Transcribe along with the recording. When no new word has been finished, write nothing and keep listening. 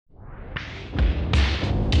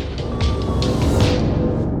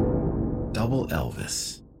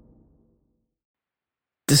Elvis.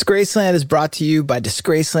 Disgraceland is brought to you by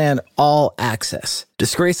Disgraceland All Access.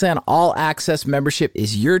 Disgraceland All Access membership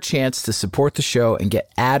is your chance to support the show and get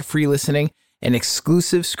ad-free listening, an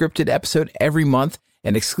exclusive scripted episode every month,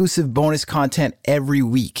 and exclusive bonus content every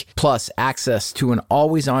week, plus access to an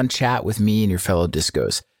always-on chat with me and your fellow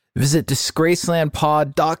discos. Visit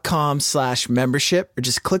disgracelandpod.com/membership or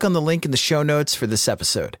just click on the link in the show notes for this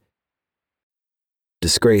episode.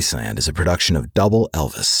 Disgraceland is a production of Double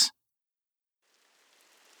Elvis.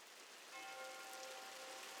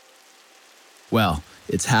 Well,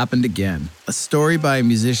 it's happened again. A story by a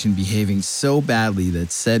musician behaving so badly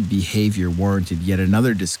that said behavior warranted yet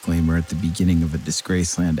another disclaimer at the beginning of a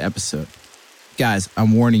Disgraceland episode. Guys,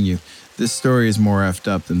 I'm warning you, this story is more effed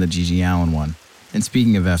up than the Gigi Allen one. And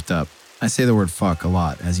speaking of effed up, I say the word fuck a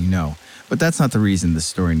lot, as you know, but that's not the reason this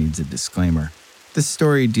story needs a disclaimer. This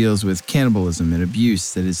story deals with cannibalism and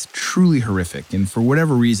abuse that is truly horrific, and for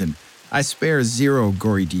whatever reason, I spare zero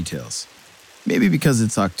gory details. Maybe because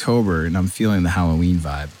it's October and I'm feeling the Halloween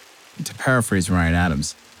vibe. And to paraphrase Ryan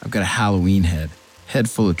Adams, I've got a Halloween head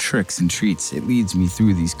full of tricks and treats. It leads me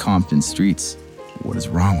through these Compton streets. What is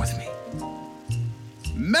wrong with me?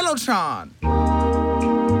 Mellotron!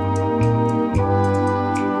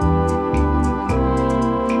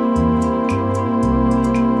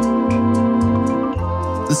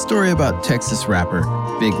 The story about Texas rapper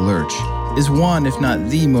Big Lurch is one, if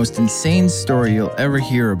not the most insane story you'll ever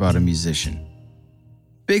hear about a musician.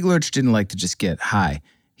 Big Lurch didn't like to just get high.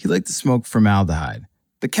 He liked to smoke formaldehyde,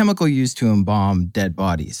 the chemical used to embalm dead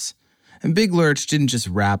bodies. And Big Lurch didn't just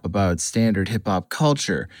rap about standard hip-hop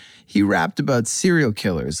culture. He rapped about serial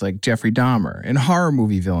killers like Jeffrey Dahmer and horror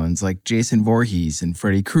movie villains like Jason Voorhees and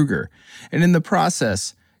Freddy Krueger, and in the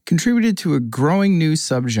process, contributed to a growing new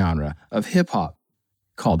subgenre of hip-hop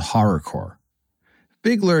called horrorcore.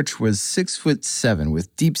 Big Lurch was 6'7"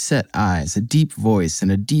 with deep-set eyes, a deep voice,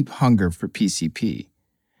 and a deep hunger for PCP.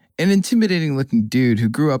 An intimidating-looking dude who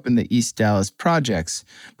grew up in the East Dallas projects,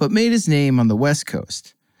 but made his name on the West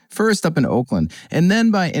Coast, first up in Oakland, and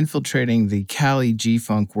then by infiltrating the Cali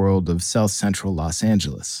G-Funk world of South Central Los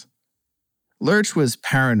Angeles. Lurch was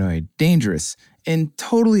paranoid, dangerous, and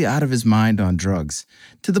totally out of his mind on drugs,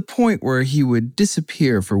 to the point where he would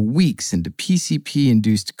disappear for weeks into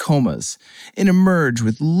PCP-induced comas and emerge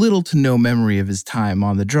with little to no memory of his time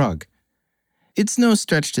on the drug. It's no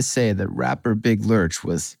stretch to say that rapper Big Lurch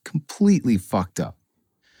was completely fucked up.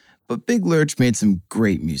 But Big Lurch made some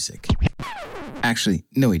great music. Actually,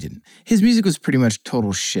 no he didn't. His music was pretty much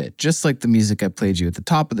total shit, just like the music I played you at the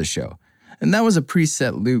top of the show. And that was a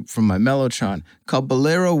preset loop from my Mellotron called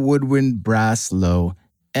Bolero Woodwind Brass Low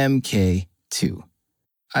MK2.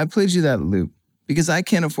 I played you that loop because I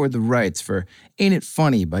can't afford the rights for Ain't It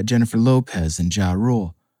Funny by Jennifer Lopez and Ja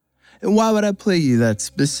Rule. And why would I play you that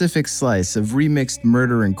specific slice of remixed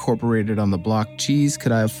Murder Incorporated on the Block cheese?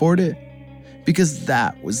 Could I afford it? Because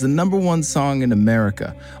that was the #1 song in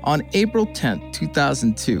America on April 10th,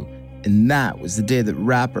 2002. And that was the day that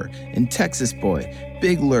rapper and Texas boy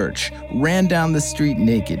Big Lurch ran down the street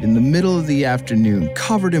naked in the middle of the afternoon,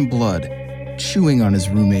 covered in blood, chewing on his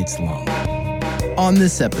roommate's lung. On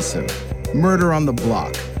this episode, Murder on the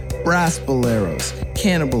Block, brass boleros,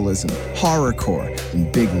 cannibalism, horrorcore,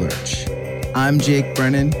 and Big Lurch. I'm Jake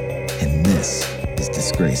Brennan, and this is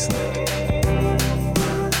Disgraceland.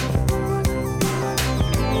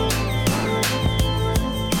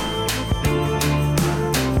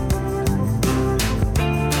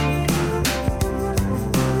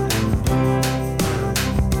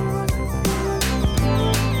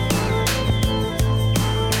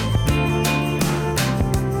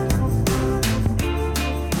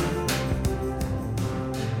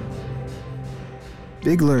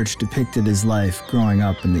 Big Lurch depicted his life growing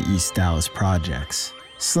up in the East Dallas projects,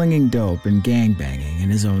 slinging dope and gangbanging in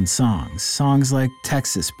his own songs like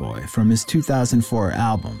Texas Boy from his 2004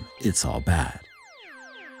 album, It's All Bad.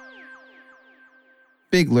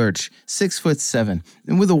 Big Lurch, 6'7",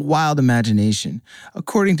 and with a wild imagination,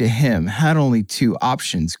 according to him, had only two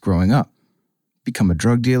options growing up: become a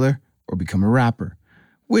drug dealer or become a rapper,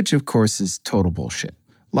 which of course is total bullshit.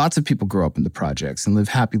 Lots of people grow up in the projects and live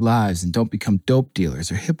happy lives and don't become dope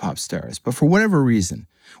dealers or hip-hop stars. But for whatever reason,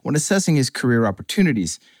 when assessing his career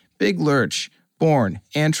opportunities, Big Lurch, born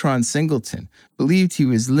Antron Singleton, believed he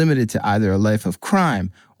was limited to either a life of crime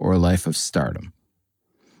or a life of stardom.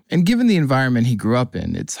 And given the environment he grew up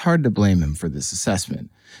in, it's hard to blame him for this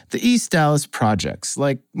assessment. The East Dallas projects,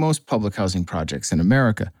 like most public housing projects in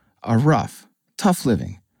America, are rough, tough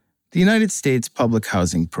living. The United States Public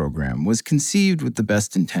Housing Program was conceived with the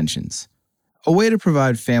best intentions. a way to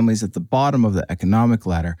provide families at the bottom of the economic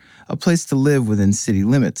ladder a place to live within city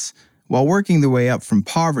limits, while working their way up from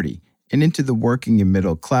poverty and into the working and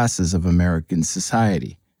middle classes of American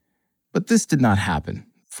society. But this did not happen,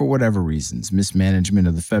 for whatever reasons: mismanagement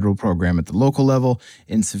of the federal program at the local level,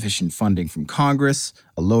 insufficient funding from Congress,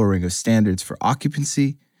 a lowering of standards for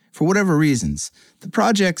occupancy. For whatever reasons, the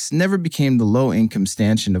projects never became the low-income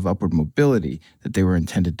stanchion of upward mobility that they were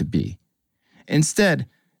intended to be. Instead,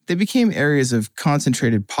 they became areas of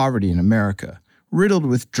concentrated poverty in America, riddled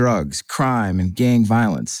with drugs, crime, and gang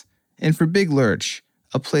violence, and for Big Lurch,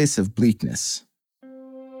 a place of bleakness.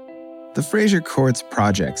 The Fraser Courts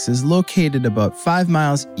Projects is located about 5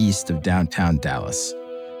 miles east of downtown Dallas,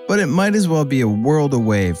 but it might as well be a world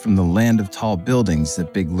away from the land of tall buildings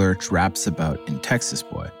that Big Lurch raps about in Texas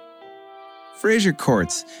Boy. Fraser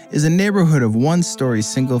Courts is a neighborhood of one-story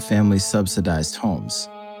single-family subsidized homes.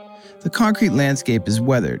 The concrete landscape is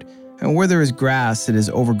weathered, and where there is grass, it is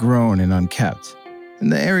overgrown and unkept.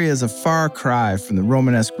 And the area is a far cry from the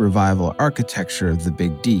Romanesque revival architecture of the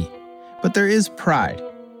Big D. But there is pride.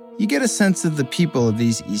 You get a sense of the people of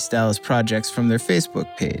these East Dallas projects from their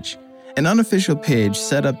Facebook page, an unofficial page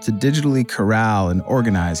set up to digitally corral and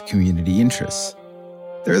organize community interests.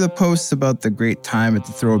 There are the posts about the great time at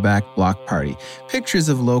the throwback block party, pictures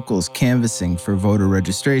of locals canvassing for voter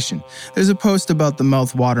registration. There's a post about the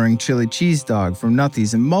mouth-watering chili cheese dog from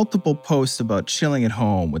Nuthies, and multiple posts about chilling at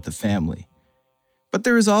home with the family. But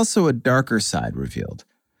there is also a darker side revealed,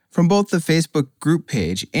 from both the Facebook group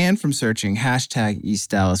page and from searching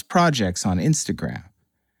 #EastDallasProjects on Instagram.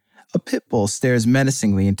 A pit bull stares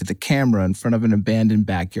menacingly into the camera in front of an abandoned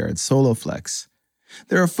backyard Soloflex.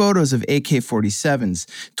 There are photos of AK-47s,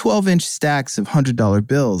 12-inch stacks of $100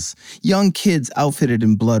 bills, young kids outfitted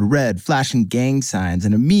in blood red, flashing gang signs,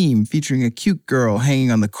 and a meme featuring a cute girl hanging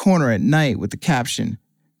on the corner at night with the caption,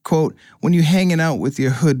 quote, "When you hanging out with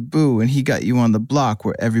your hood boo and he got you on the block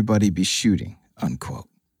where everybody be shooting," unquote.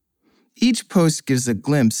 Each post gives a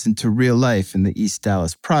glimpse into real life in the East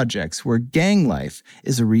Dallas projects, where gang life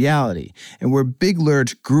is a reality and where Big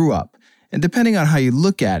Lurch grew up, and depending on how you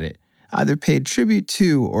look at it, either paid tribute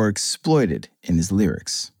to or exploited in his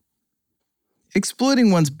lyrics.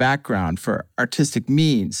 Exploiting one's background for artistic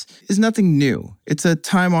means is nothing new. It's a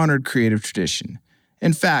time-honored creative tradition.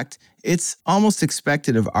 In fact, it's almost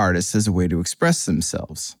expected of artists as a way to express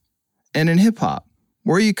themselves. And in hip-hop,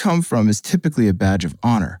 where you come from is typically a badge of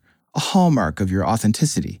honor, a hallmark of your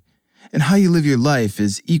authenticity, and how you live your life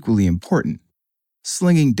is equally important.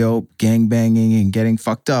 Slinging dope, gangbanging, and getting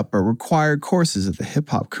fucked up are required courses of the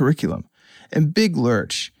hip-hop curriculum, and Big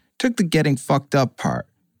Lurch took the getting fucked up part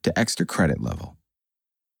to extra credit level.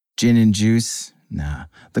 Gin and juice? Nah.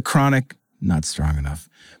 The Chronic? Not strong enough.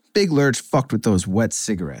 Big Lurch fucked with those wet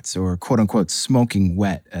cigarettes, or quote-unquote smoking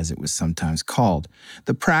wet, as it was sometimes called,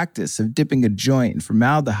 the practice of dipping a joint in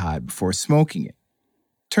formaldehyde before smoking it.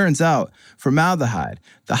 Turns out, formaldehyde,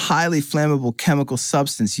 the highly flammable chemical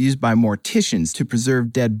substance used by morticians to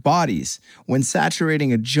preserve dead bodies, when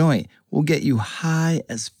saturating a joint, will get you high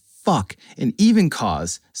as fuck and even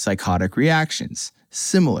cause psychotic reactions,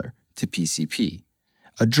 similar to PCP,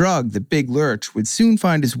 a drug that Big Lurch would soon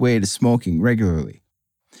find his way to smoking regularly.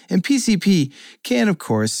 And PCP can, of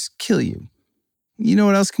course, kill you. You know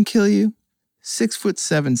what else can kill you?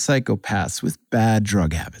 6'7" psychopaths with bad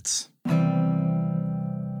drug habits.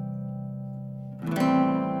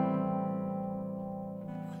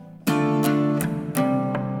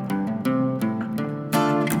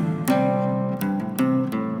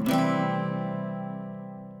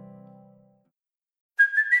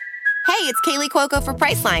 Hey, it's Kaylee Cuoco for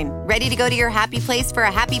Priceline. Ready to go to your happy place for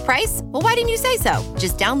a happy price? Well, why didn't you say so?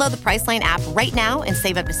 Just download the Priceline app right now and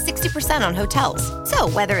save up to 60% on hotels. So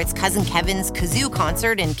whether it's Cousin Kevin's Kazoo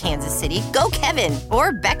Concert in Kansas City, go Kevin,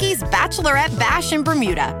 or Becky's Bachelorette Bash in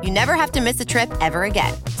Bermuda, you never have to miss a trip ever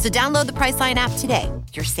again. So download the Priceline app today.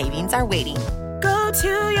 Your savings are waiting. Go to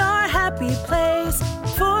your happy place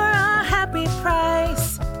for a happy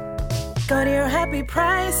price. Go to your happy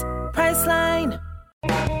price, Priceline.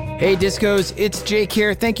 Hey Discos, it's Jake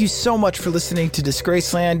here. Thank you so much for listening to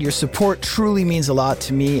Disgraceland. Your support truly means a lot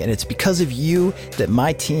to me, and it's because of you that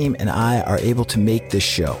my team and I are able to make this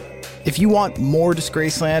show. If you want more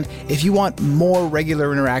Disgraceland, if you want more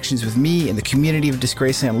regular interactions with me and the community of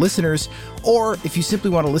Disgraceland listeners, or if you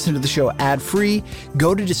simply want to listen to the show ad-free,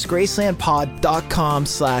 go to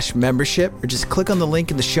disgracelandpod.com/membership or just click on the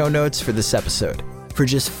link in the show notes for this episode. For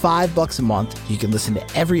just $5 a month, you can listen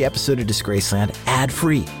to every episode of Disgraceland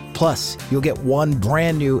ad-free. Plus, you'll get one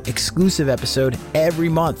brand new exclusive episode every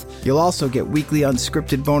month. You'll also get weekly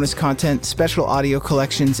unscripted bonus content, special audio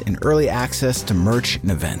collections, and early access to merch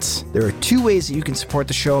and events. There are 2 ways that you can support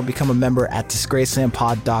the show and become a member at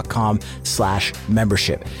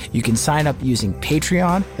disgracelandpod.com/membership. You can sign up using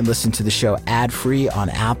Patreon and listen to the show ad-free on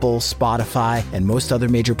Apple, Spotify, and most other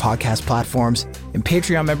major podcast platforms. And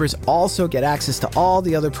Patreon members also get access to all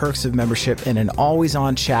the other perks of membership and an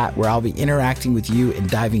always-on chat where I'll be interacting with you and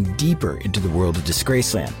diving deeper into the world of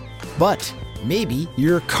Disgraceland. But maybe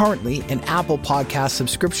you're currently an Apple Podcast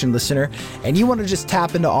subscription listener and you want to just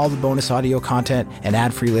tap into all the bonus audio content and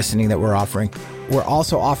ad-free listening that we're offering. We're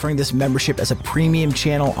also offering this membership as a premium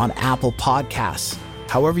channel on Apple Podcasts.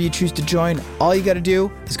 However you choose to join, all you got to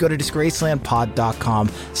do is go to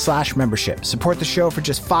disgracelandpod.com/membership. Support the show for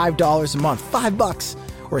just $5 a month, $5,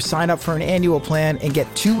 or sign up for an annual plan and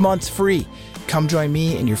get 2 months free. Come join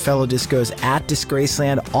me and your fellow discos at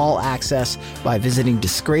Disgraceland All Access by visiting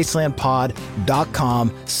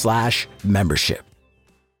disgracelandpod.com/membership.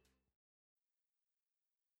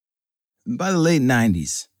 By the late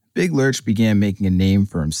 90s, Big Lurch began making a name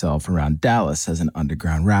for himself around Dallas as an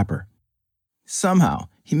underground rapper. Somehow,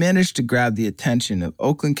 he managed to grab the attention of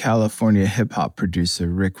Oakland, California hip-hop producer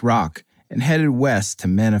Rick Rock and headed west to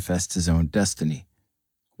manifest his own destiny.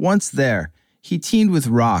 Once there, he teamed with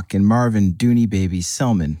Rock and Marvin Dooney Baby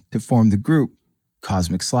Selman to form the group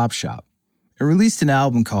Cosmic Slopshop and released an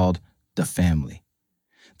album called The Family.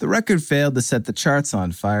 The record failed to set the charts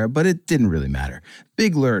on fire, but it didn't really matter.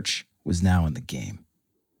 Big Lurch was now in the game.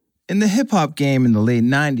 And the hip-hop game in the late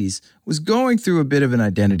 90s was going through a bit of an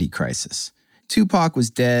identity crisis. Tupac was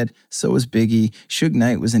dead, so was Biggie, Suge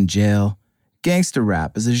Knight was in jail. Gangsta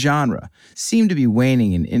rap as a genre seemed to be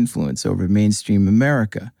waning in influence over mainstream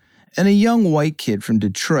America. And a young white kid from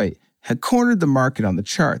Detroit had cornered the market on the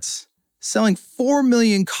charts, selling 4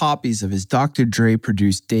 million copies of his Dr.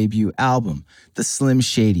 Dre-produced debut album, the Slim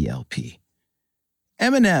Shady LP.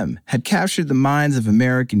 Eminem had captured the minds of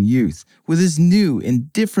American youth with his new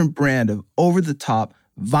and different brand of over-the-top,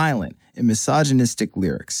 violent, and misogynistic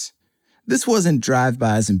lyrics. This wasn't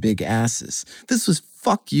drive-bys and big asses. This was,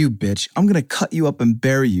 fuck you, bitch, I'm gonna cut you up and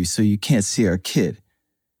bury you so you can't see our kid.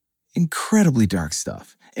 Incredibly dark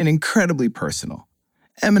stuff. And incredibly personal.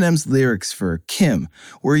 Eminem's lyrics for Kim,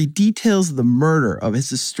 where he details the murder of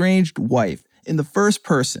his estranged wife in the first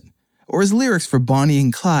person, or his lyrics for Bonnie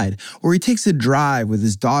and Clyde, where he takes a drive with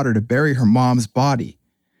his daughter to bury her mom's body,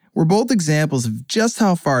 were both examples of just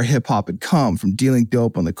how far hip-hop had come from dealing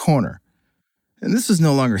dope on the corner. And this was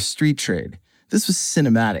no longer street trade. This was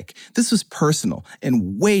cinematic. This was personal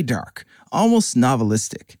and way dark, almost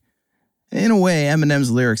novelistic. In a way, Eminem's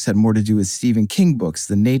lyrics had more to do with Stephen King books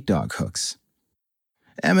than Nate Dogg hooks.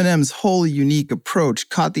 Eminem's wholly unique approach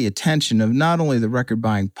caught the attention of not only the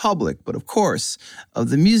record-buying public, but of course,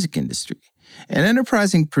 of the music industry, and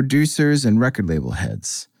enterprising producers and record label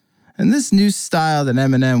heads. And this new style that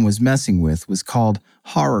Eminem was messing with was called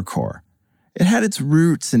horrorcore. It had its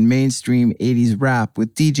roots in mainstream 80s rap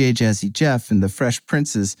with DJ Jazzy Jeff and the Fresh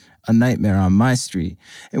Prince's A Nightmare on My Street,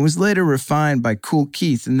 and was later refined by Kool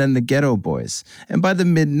Keith and then the Ghetto Boys. And by the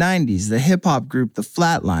mid-90s, the hip-hop group The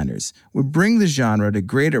Flatliners would bring the genre to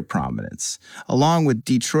greater prominence, along with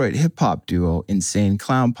Detroit hip-hop duo Insane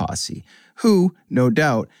Clown Posse, who, no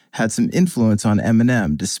doubt, had some influence on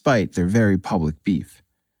Eminem despite their very public beef.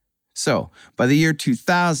 So, by the year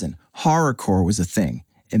 2000, horrorcore was a thing,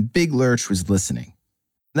 and Big Lurch was listening.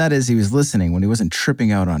 That is, he was listening when he wasn't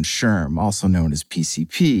tripping out on Sherm, also known as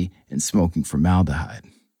PCP, and smoking formaldehyde.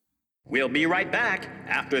 We'll be right back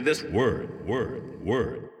after this word.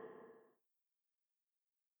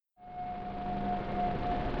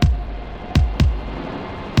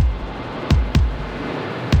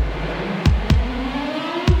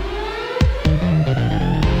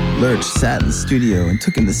 Lurch sat in the studio and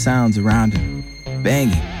took in the sounds around him.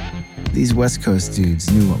 Banging. These West Coast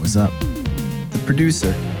dudes knew what was up. The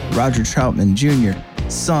producer, Roger Troutman Jr.,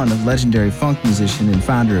 son of legendary funk musician and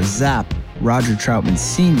founder of Zapp, Roger Troutman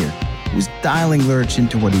Sr., was dialing Lurch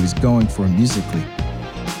into what he was going for musically.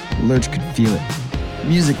 Lurch could feel it.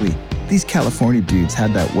 Musically, these California dudes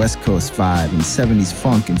had that West Coast vibe and 70s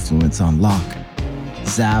funk influence on lock.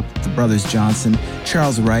 Zapp, the Brothers Johnson,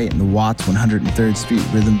 Charles Wright and the Watts 103rd Street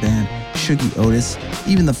Rhythm Band, Shuggie Otis,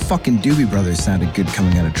 even the fucking Doobie Brothers sounded good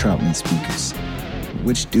coming out of Troutman speakers.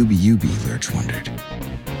 Which Doobie you be, Lurch wondered.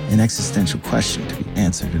 An existential question to be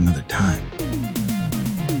answered another time.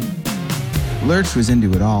 Lurch was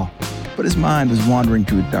into it all, but his mind was wandering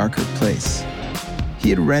to a darker place. He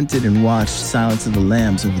had rented and watched Silence of the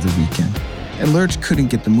Lambs over the weekend, and Lurch couldn't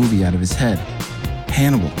get the movie out of his head.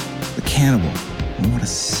 Hannibal, the cannibal, And what a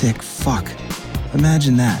sick fuck.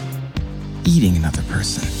 Imagine that. Eating another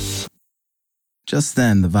person. Just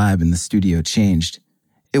then, the vibe in the studio changed.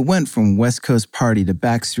 It went from West Coast party to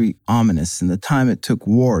backstreet ominous in the time it took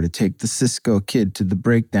War to take the Cisco Kid to the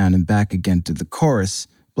breakdown and back again to the chorus,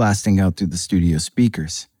 blasting out through the studio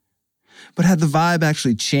speakers. But had the vibe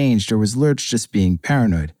actually changed, or was Lurch just being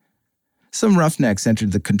paranoid? Some roughnecks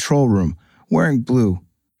entered the control room, wearing blue,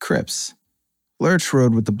 Crips. Lurch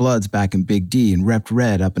rode with the Bloods back in Big D and repped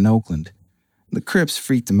red up in Oakland. The Crips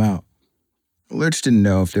freaked him out. Lurch didn't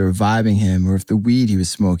know if they were vibing him or if the weed he was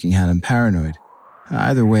smoking had him paranoid.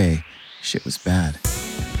 Either way, shit was bad.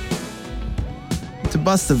 To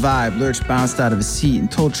bust the vibe, Lurch bounced out of his seat and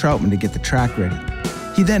told Troutman to get the track ready.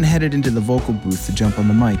 He then headed into the vocal booth to jump on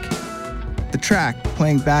the mic. The track,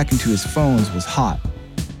 playing back into his phones, was hot,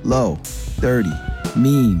 low, dirty,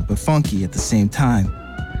 mean, but funky at the same time.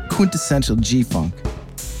 Quintessential G-funk.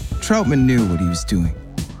 Troutman knew what he was doing.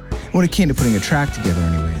 When it came to putting a track together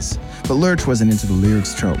anyways, but Lurch wasn't into the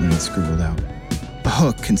lyrics Troutman had scribbled out. A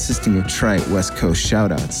hook consisting of trite West Coast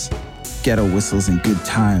shoutouts, ghetto whistles and good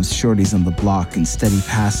times, shorties on the block and steady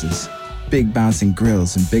passes, big bouncing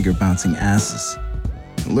grills and bigger bouncing asses.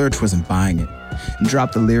 Lurch wasn't buying it and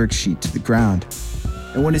dropped the lyric sheet to the ground.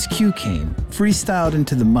 And when his cue came, freestyled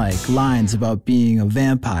into the mic lines about being a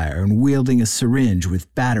vampire and wielding a syringe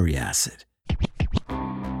with battery acid.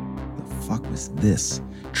 The fuck was this?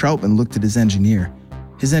 Troutman looked at his engineer.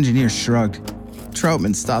 His engineer shrugged.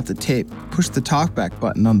 Troutman stopped the tape, pushed the talkback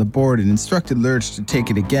button on the board and instructed Lurch to take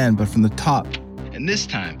it again, but from the top. And this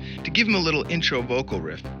time, to give him a little intro vocal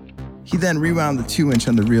riff. He then rewound the 2-inch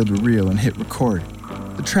on the reel-to-reel and hit record.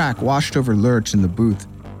 The track washed over Lurch in the booth.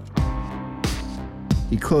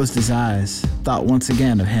 He closed his eyes, thought once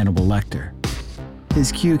again of Hannibal Lecter.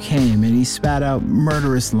 His cue came and he spat out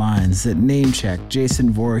murderous lines that name-checked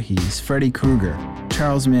Jason Voorhees, Freddy Krueger,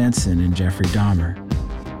 Charles Manson, and Jeffrey Dahmer.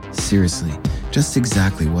 Seriously, just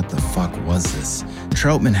exactly what the fuck was this?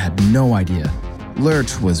 Troutman had no idea.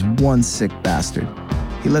 Lurch was one sick bastard.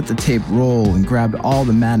 He let the tape roll and grabbed all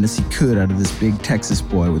the madness he could out of this big Texas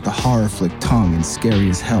boy with the horror-flicked tongue and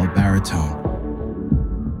scary-as-hell baritone.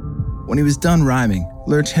 When he was done rhyming,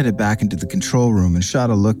 Lurch headed back into the control room and shot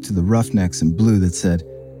a look to the roughnecks in blue that said,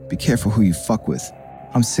 "Be careful who you fuck with.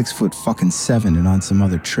 I'm 6'7" and on some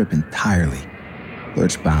other trip entirely."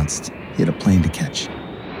 Lurch bounced. He had a plane to catch.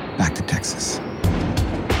 Back to Texas.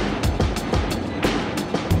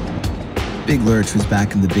 Big Lurch was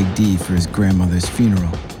back in the Big D for his grandmother's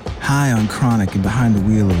funeral, high on chronic and behind the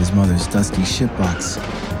wheel of his mother's dusty shitbox.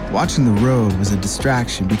 Watching the road was a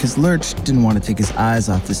distraction because Lurch didn't want to take his eyes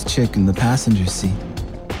off this chick in the passenger seat.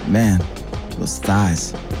 Man, those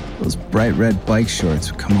thighs, those bright red bike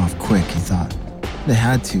shorts would come off quick, he thought. They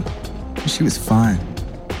had to, and she was fine.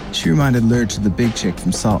 She reminded Lurch of the big chick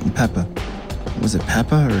from Salt and Peppa. Was it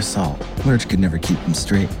Peppa or Salt? Lurch could never keep them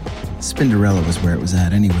straight. Spinderella was where it was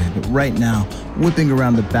at anyway, but right now, whipping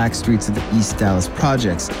around the back streets of the East Dallas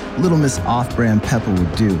projects, Little Miss Off-Brand Peppa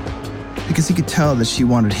would do. Because he could tell that she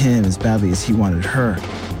wanted him as badly as he wanted her.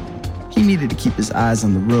 He needed to keep his eyes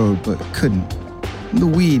on the road, but couldn't. The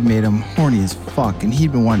weed made him horny as fuck, and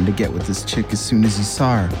he'd been wanting to get with this chick as soon as he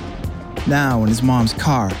saw her. Now, in his mom's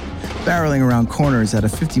car, barreling around corners at a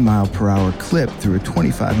 50-mile-per-hour clip through a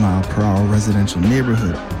 25-mile-per-hour residential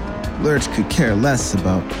neighborhood, Lurch could care less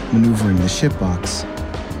about maneuvering the shitbox.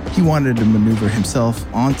 He wanted to maneuver himself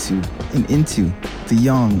onto and into the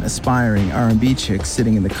young, aspiring R&B chick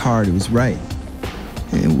sitting in the car to his right.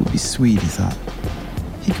 It would be sweet, he thought.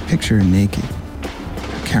 He could picture her naked,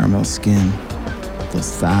 her caramel skin,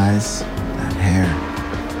 those thighs, that hair,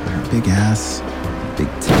 her big ass, big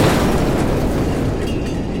tits.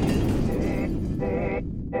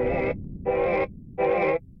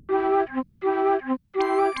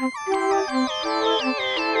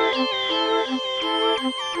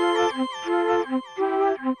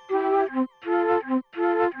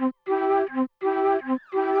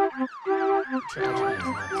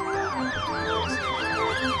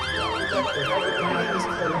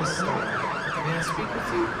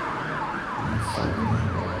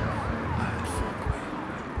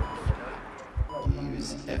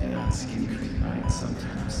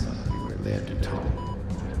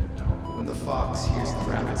 When the fox hears the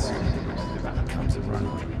rabbit scream, the rabbit comes a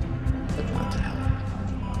running, but not to hell.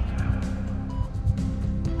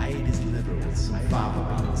 I ate his liver with some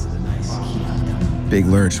fava beans and a nice Chianti. Big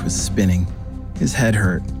Lurch was spinning. His head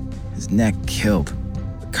hurt. His neck killed.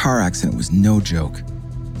 The car accident was no joke.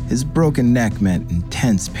 His broken neck meant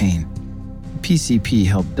intense pain. PCP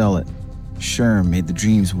helped dull it. Sherm made the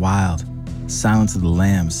dreams wild. Silence of the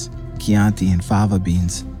Lambs, Chianti and fava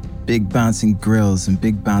beans. big bouncing grills and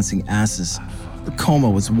big bouncing asses. The coma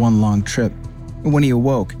was one long trip. And when he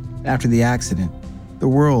awoke, after the accident, the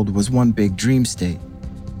world was one big dream state.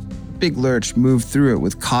 Big Lurch moved through it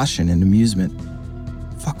with caution and amusement.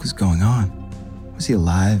 What the fuck was going on? Was he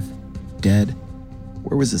alive? Dead?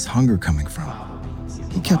 Where was this hunger coming from?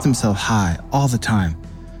 He kept himself high all the time.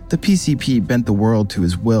 The PCP bent the world to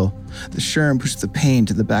his will. The Sherm pushed the pain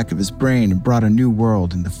to the back of his brain and brought a new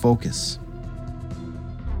world into focus.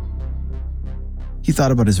 He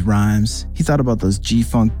thought about his rhymes. He thought about those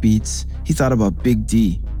G-Funk beats. He thought about Big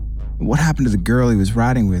D. And what happened to the girl he was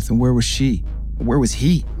riding with, and where was she? And where was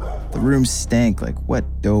he? The room stank like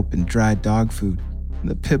wet dope and dry dog food.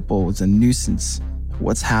 And the pit bull was a nuisance.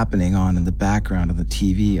 What's happening on in the background of the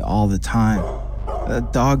TV all the time?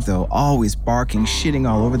 That dog, though, always barking, shitting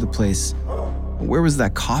all over the place. Where was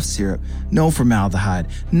that cough syrup? No formaldehyde,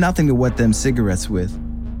 nothing to wet them cigarettes with.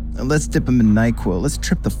 And let's dip them in NyQuil. Let's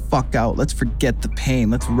trip the fuck out. Let's forget the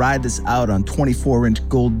pain. Let's ride this out on 24-inch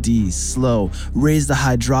gold D's, slow. Raise the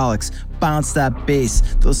hydraulics, bounce that bass,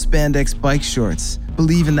 those spandex bike shorts.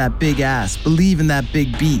 Believe in that big ass. Believe in that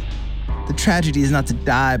big beat. The tragedy is not to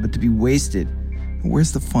die, but to be wasted.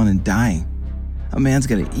 Where's the fun in dying? A man's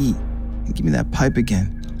gotta eat. And give me that pipe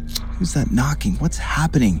again. Who's that knocking? What's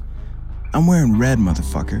happening? I'm wearing red,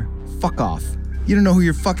 motherfucker. Fuck off. You don't know who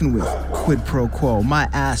you're fucking with. Quid pro quo. My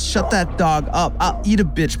ass. Shut that dog up. I'll eat a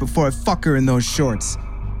bitch before I fuck her in those shorts.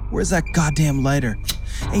 Where's that goddamn lighter?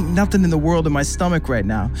 Ain't nothing in the world in my stomach right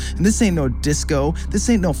now. And this ain't no disco. This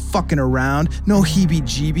ain't no fucking around. No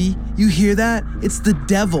heebie-jeebie. You hear that? It's the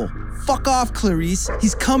devil. Fuck off, Clarice.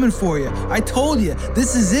 He's coming for you. I told you,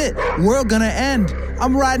 this is it. World gonna end.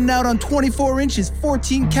 I'm riding out on 24 inches,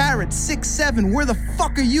 14 carats, 6'7". Where the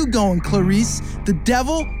fuck are you going, Clarice? The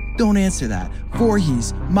devil? Don't answer that.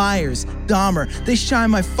 Voorhees, Myers, Dahmer, they shine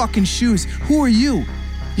my fucking shoes. Who are you?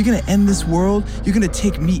 You're gonna end this world? You're gonna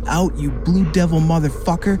take me out, you blue devil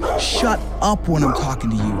motherfucker? Shut up when I'm talking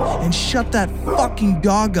to you. And shut that fucking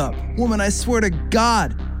dog up. Woman, I swear to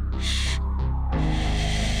God. Shh.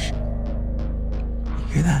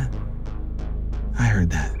 Hear that? I heard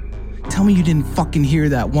that. Tell me you didn't fucking hear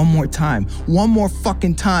that one more time. One more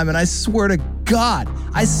fucking time, and I swear to God,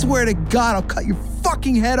 I'll cut your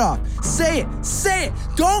fucking head off. Say it.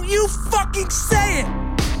 Don't you fucking say it!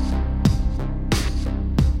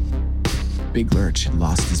 Big Lurch had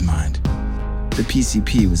lost his mind. The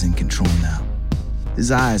PCP was in control now.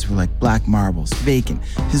 His eyes were like black marbles, vacant.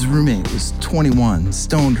 His roommate was 21,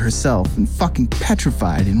 stoned herself, and fucking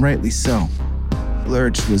petrified, and rightly so.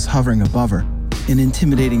 Lurch was hovering above her, an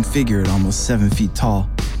intimidating figure at almost 7 feet tall.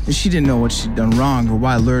 And she didn't know what she'd done wrong or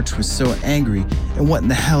why Lurch was so angry and what in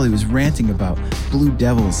the hell he was ranting about. Blue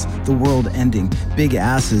devils, the world ending, big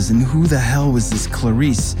asses, and who the hell was this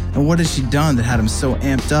Clarice? And what had she done that had him so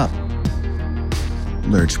amped up?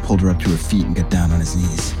 Lurch pulled her up to her feet and got down on his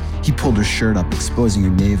knees. He pulled her shirt up, exposing her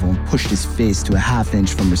navel, and pushed his face to a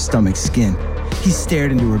half-inch from her stomach skin. He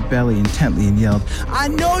stared into her belly intently and yelled, "I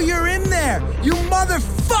know you're in there, you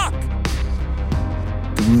motherfuck!"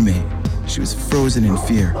 The roommate, she was frozen in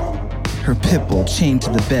fear. Her pit bull, chained to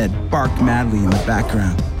the bed, barked madly in the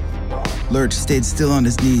background. Lurch stayed still on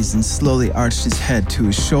his knees and slowly arched his head to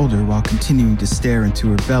his shoulder while continuing to stare into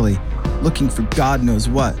her belly, looking for God knows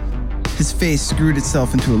what. His face screwed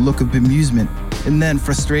itself into a look of bemusement and then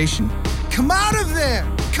frustration. "Come out of there!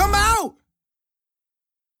 Come out!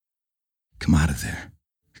 Come out of there.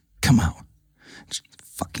 Come out. Just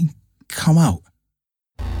fucking come out."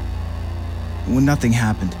 And when nothing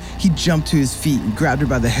happened, he jumped to his feet and grabbed her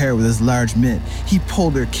by the hair with his large mitt. He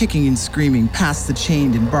pulled her, kicking and screaming, past the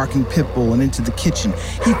chained and barking pit bull and into the kitchen.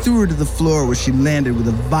 He threw her to the floor where she landed with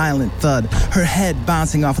a violent thud, her head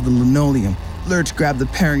bouncing off of the linoleum. Lurch grabbed the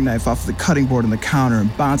paring knife off the cutting board on the counter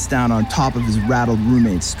and bounced down on top of his rattled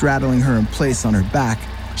roommate, straddling her in place on her back.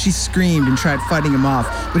 She screamed and tried fighting him off,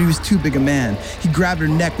 but he was too big a man. He grabbed her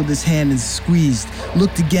neck with his hand and squeezed,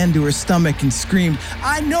 looked again to her stomach and screamed,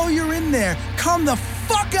 "I know you're in there! Come the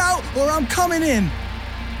fuck out or I'm coming in!"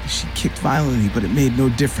 She kicked violently, but it made no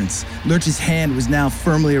difference. Lurch's hand was now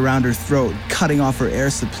firmly around her throat, cutting off her air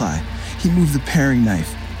supply. He moved the paring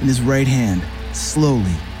knife in his right hand,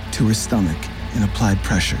 slowly, to her stomach and applied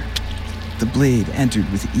pressure. The blade entered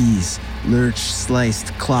with ease. Lurch sliced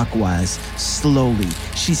clockwise, slowly.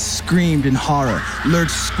 She screamed in horror. Lurch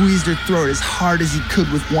squeezed her throat as hard as he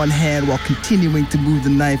could with one hand while continuing to move the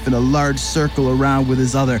knife in a large circle around with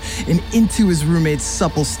his other and into his roommate's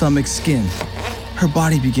supple stomach skin. Her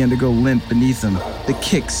body began to go limp beneath him. The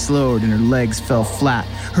kick slowed and her legs fell flat.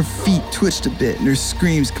 Her feet twitched a bit and her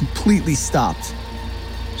screams completely stopped.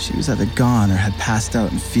 She was either gone or had passed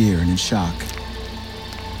out in fear and in shock.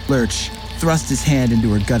 Lurch thrust his hand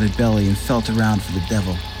into her gutted belly and felt around for the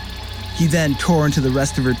devil. He then tore into the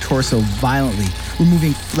rest of her torso violently,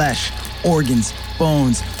 removing flesh, organs,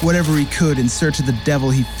 bones, whatever he could in search of the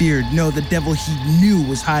devil he feared. No, the devil he knew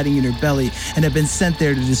was hiding in her belly and had been sent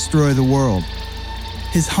there to destroy the world.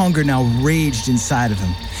 His hunger now raged inside of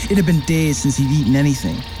him. It had been days since he'd eaten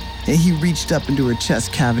anything, and he reached up into her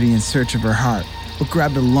chest cavity in search of her heart, but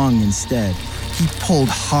grabbed a lung instead. He pulled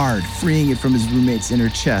hard, freeing it from his roommate's inner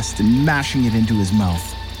chest and mashing it into his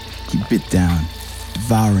mouth. He bit down,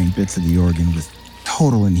 devouring bits of the organ with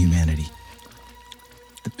total inhumanity.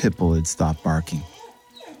 The pit bull had stopped barking.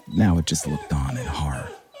 Now it just looked on in horror.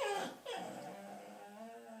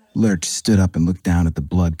 Lurch stood up and looked down at the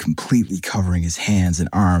blood completely covering his hands and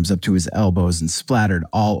arms up to his elbows and splattered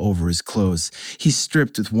all over his clothes. He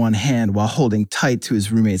stripped with one hand while holding tight to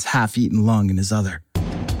his roommate's half-eaten lung in his other.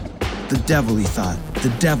 The devil, he thought.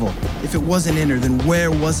 The devil. If it wasn't in her, then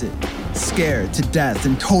where was it? Scared to death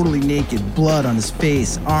and totally naked, blood on his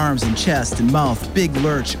face, arms and chest and mouth, Big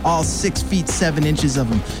Lurch, all 6 feet 7 inches of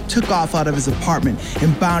him, took off out of his apartment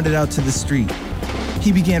and bounded out to the street.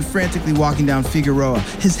 He began frantically walking down Figueroa,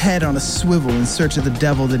 his head on a swivel in search of the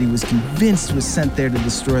devil that he was convinced was sent there to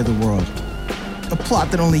destroy the world. A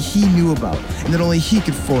plot that only he knew about and that only he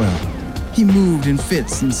could foil. He moved in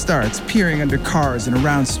fits and starts, peering under cars and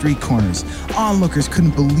around street corners. Onlookers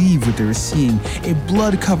couldn't believe what they were seeing. A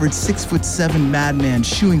blood-covered 6'7" madman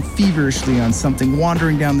chewing feverishly on something,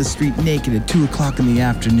 wandering down the street naked at 2 o'clock in the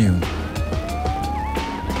afternoon.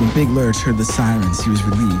 When Big Lurch heard the sirens, he was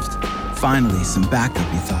relieved. Finally, some backup,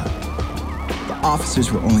 he thought. The officers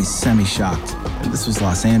were only semi-shocked, and this was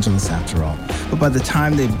Los Angeles after all. But by the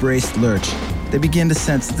time they braced Lurch, they began to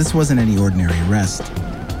sense that this wasn't any ordinary arrest.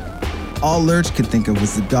 All Lurch could think of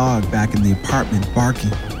was the dog back in the apartment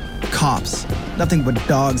barking. Cops. Nothing but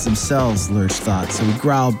dogs themselves, Lurch thought, so he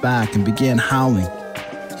growled back and began howling.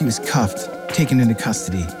 He was cuffed, taken into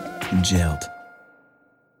custody, and jailed.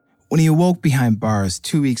 When he awoke behind bars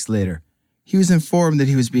 2 weeks later, he was informed that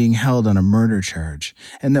he was being held on a murder charge,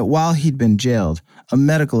 and that while he'd been jailed, a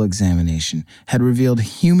medical examination had revealed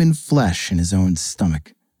human flesh in his own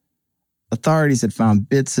stomach. Authorities had found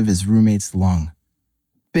bits of his roommate's lung.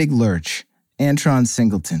 Big Lurch, Antron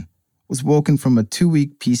Singleton, was woken from a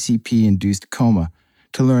 2-week PCP-induced coma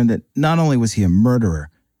to learn that not only was he a murderer,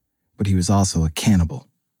 but he was also a cannibal.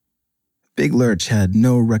 Big Lurch had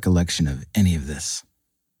no recollection of any of this.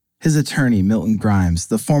 His attorney, Milton Grimes,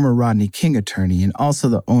 the former Rodney King attorney and also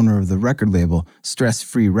the owner of the record label Stress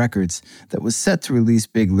Free Records that was set to release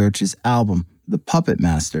Big Lurch's album, The Puppet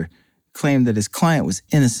Master, claimed that his client was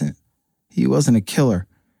innocent. He wasn't a killer.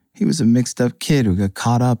 He was a mixed-up kid who got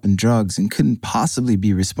caught up in drugs and couldn't possibly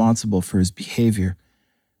be responsible for his behavior.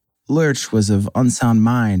 Lurch was of unsound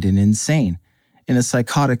mind and insane, in a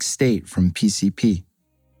psychotic state from PCP.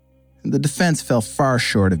 The defense fell far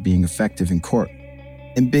short of being effective in court,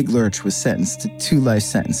 and Big Lurch was sentenced to 2 life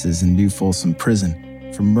sentences in New Folsom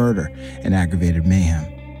Prison for murder and aggravated mayhem.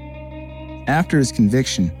 After his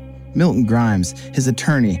conviction, Milton Grimes, his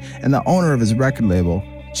attorney, and the owner of his record label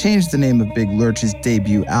changed the name of Big Lurch's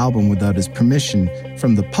debut album without his permission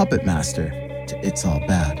from The Puppet Master to It's All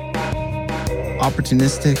Bad.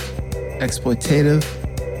 Opportunistic, exploitative,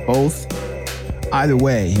 both. Either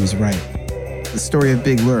way, he was right. The story of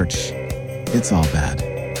Big Lurch, it's all bad.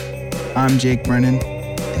 I'm Jake Brennan,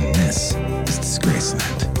 and this is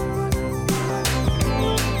Disgraceland.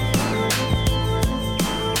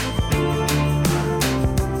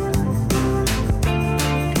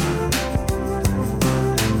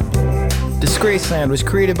 Disgraceland was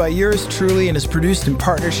created by yours truly and is produced in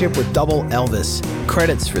partnership with Double Elvis.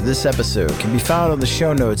 Credits for this episode can be found on the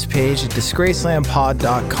show notes page at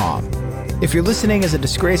disgracelandpod.com. If you're listening as a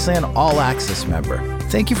Disgraceland All Access member,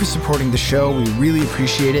 thank you for supporting the show. We really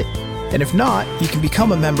appreciate it. And if not, you can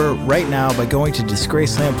become a member right now by going to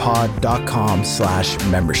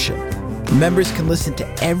disgracelandpod.com/membership. Members can listen to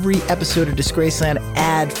every episode of Disgraceland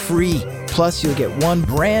ad-free. Plus, you'll get one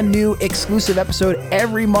brand new exclusive episode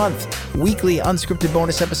every month. Weekly unscripted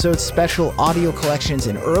bonus episodes, special audio collections,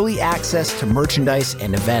 and early access to merchandise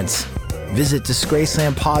and events. Visit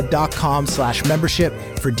disgracelandpod.com/membership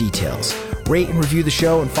for details. Rate and review the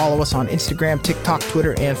show and follow us on Instagram, TikTok,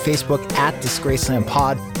 Twitter, and Facebook at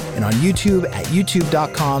DisgracelandPod, and on YouTube at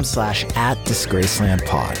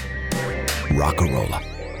youtube.com/@DisgracelandPod. Rock-a-rolla.